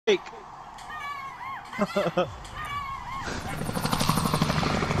fake.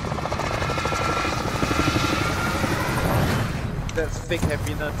 That's fake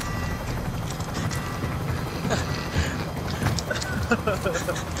happiness.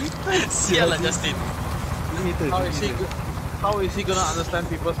 Sial lah Justin. How is he gonna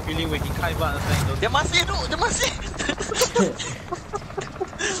understand people's feeling when he can't even understand those? Dia masih tu, dia masih.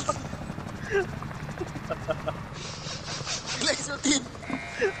 Relax Justin.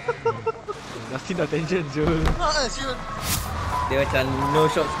 Justin dah tension Jul. Sial. Dia macam no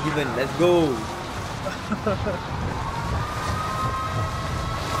shots given. Let's go.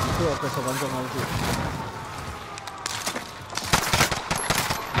 Itu akan sepanjang hal tu.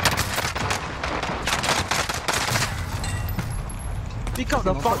 Pick up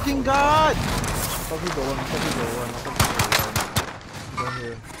the fucking gun! Probably got one. Down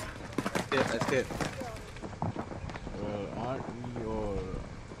here. I scared. RE or...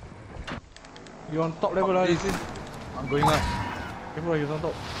 You on top level lah, this is. I'm going up. Careful, he's on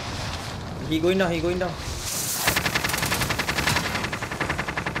top. He going down.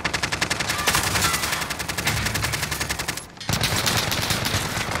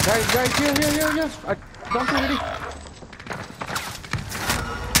 Guys, here. I down to already.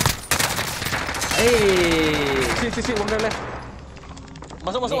 Hey. Sit, one guy left.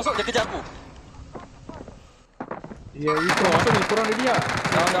 Masuk, dia kejar aku. Yeah, you masuk ni, korang ready lah.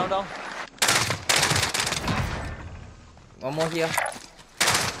 Down. One more here.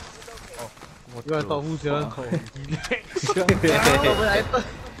 You are thought who's here?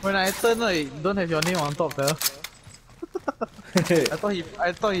 When I turn, like, don't have your name on top there. I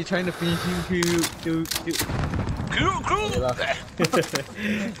thought he trying to finish you. Crew.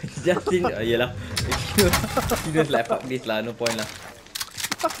 Justin, yelah. He just like fuck this lah, no point lah.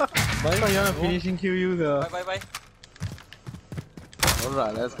 I thought you wanna finishing kill you the. Bye.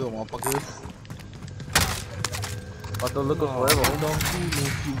 Alright, let's go, motherfuckers. But don't look forever. Hold on, no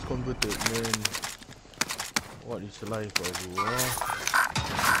kills converted, man. What is life, bro?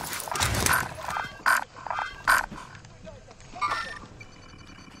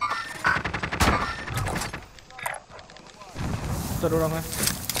 Ada orang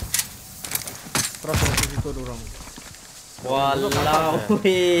terus di situ ada orang.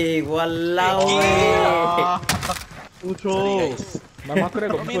 Walau. Utro. Nama aku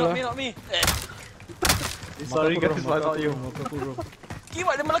dah got people lah. Not me. Sorry guys, I thought you.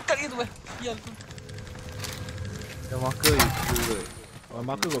 Kimak dia melekat gitu weh. Sial tu. The marker is good.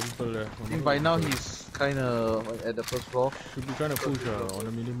 Marker got people there. I think by now he's kinda at the first floor. Should be trying to push on the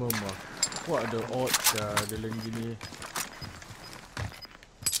minimum lah. What are the odds dia lane gini?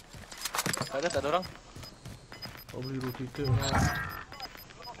 Tak ada orang. Probably rotated lah.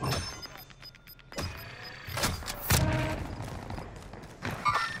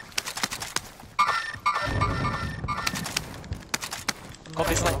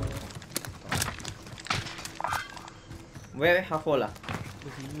 Copy slide. Where half wall lah?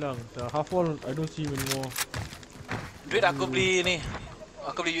 Dia hilang. Half wall I don't see anymore. Duit aku beli ni.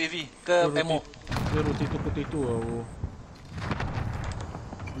 Aku beli UAV ke ammo. Dia potato lah. UAV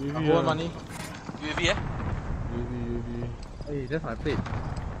Aku want money. UAV UAV. Hey, that's my plate.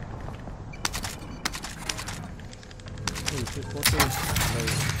 Hey, shit, potato.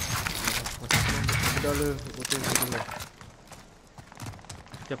 Bedal lah.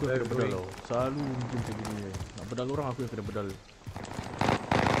 Aku yang kena bedal tau. Selalu mungkin macam gini. Nak bedal orang aku yang kena bedal.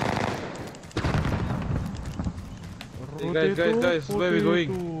 Hey guys, where we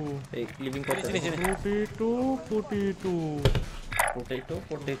going? Hey, living quarter. Sini.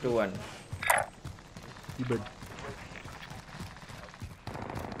 Potato one. Iban.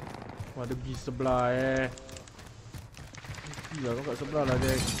 Ada bis sebelah Gila kau kat sebelah lah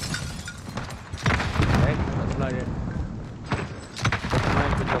Jack. Kat sebelah Jack.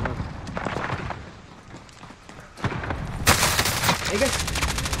 Main pertama. Hey guys.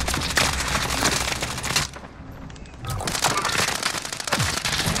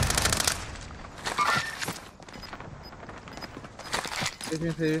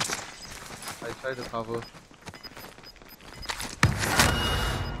 Save. I try to cover.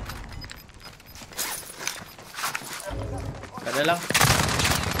 Kat dalam.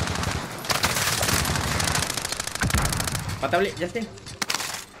 Patah balik Justin.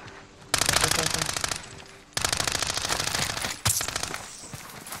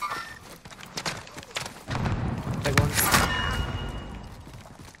 Tag one.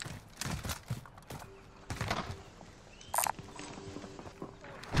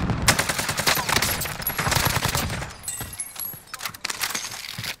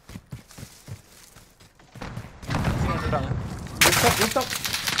 Sini ada orang. Stop.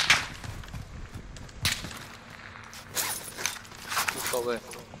 top kan.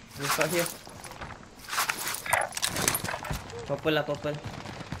 Rooftop here. Purple lah, purple.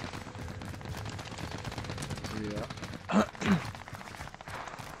 Yeah.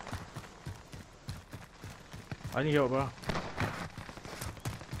 I need help, bro.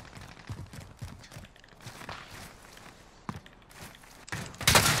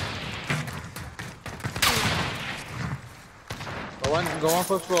 Got one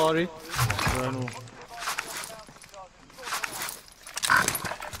first floor, Ari. Yeah, I know.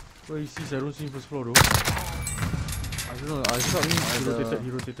 Where he sees, I don't see him first floor though. I don't know. I shot him.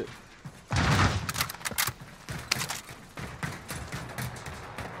 He rotated.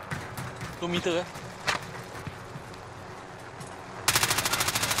 2 meter eh.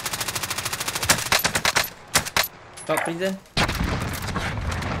 Top prison.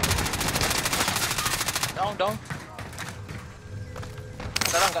 Down.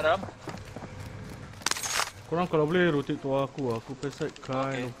 Kat dalam. Korang kalau boleh rotate to aku pesat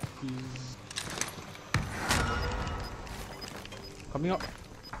kind Okay. of peace. Coming up.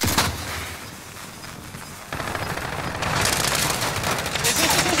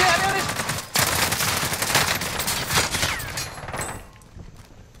 Sini, ada.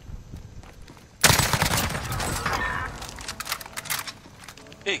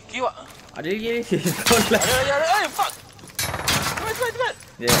 Kiwak. Ada lagi. Kau lah. Ada. Fuck. Cepat.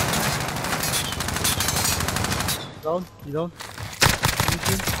 Yeah. Down. He down.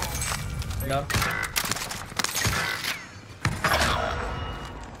 Down.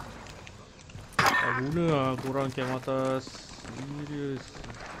 Tak guna lah korang camp atas. Serius.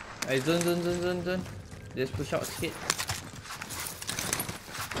 Zone. Just push out sikit.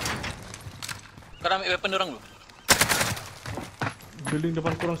 Kau dah ambil weapon dorang dulu. Building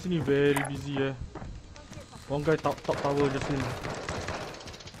depan korang sini very busy One guy top tower just in.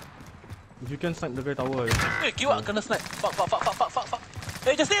 If you can snipe the guy tower Kiwak kena snipe. Fuck.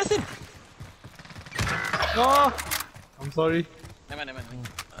 Justin. No. I'm sorry. Never.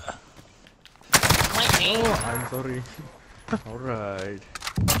 Oh, I'm sorry. Alright.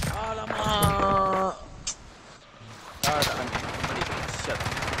 Alamak. Tak Shut.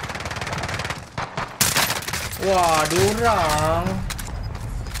 Wah, diorang.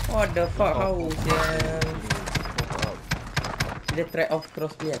 What the fuck, how sial. Kita try off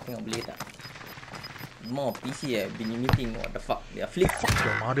crossplay lah, tengok boleh tak. More PC bini meeting, what the fuck. Dia flip. Fuck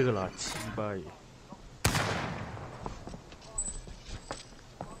your mother lah, cibai.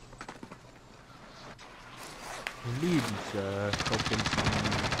 Boleh bisa kau penting.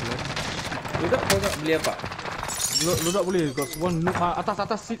 Ludak kau tak beli apa? Ludak boleh, got one noob.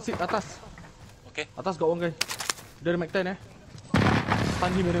 Atas, sit, atas. Okay. Atas got one guy. Dia ada Mac 10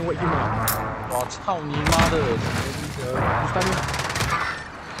 Stun him and then white him lah. 我操你妈的！ You stun him.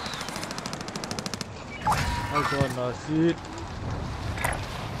 Nice one lah, sit.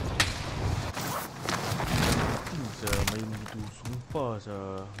 Bisa main gitu, sumpah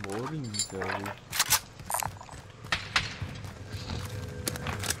sah. Boring sekali.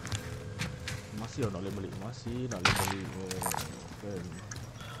 Masih nak boleh balik, kan.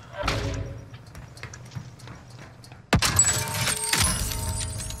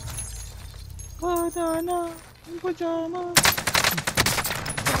 Badana, pajama.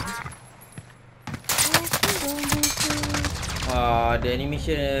 The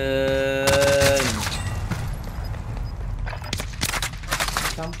animation.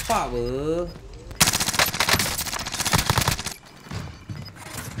 Campak apa?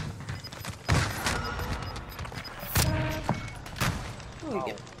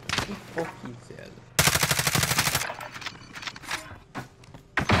 Fucking sial.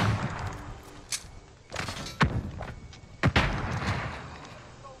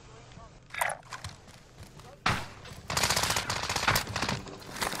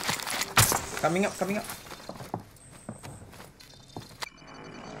 Coming up.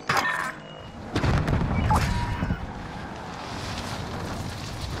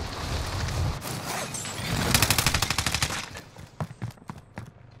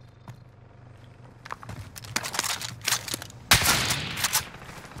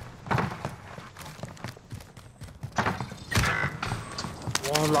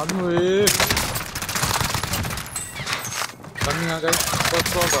 Wah, lama Coming lah guys. First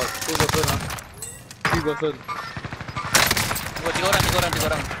floor got 2 person lah. 3 person. Tiga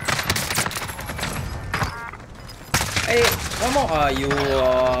orang. One more.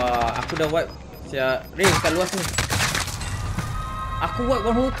 Aku dah wipe. Ray kat luar sini. Aku wipe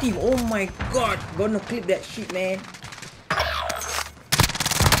one whole team. Oh my god. Gonna clip that shit, man.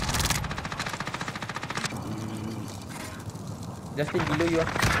 Justin below you .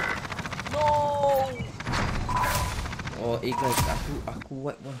 No. Oh, guys, aku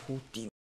wipe one whole team.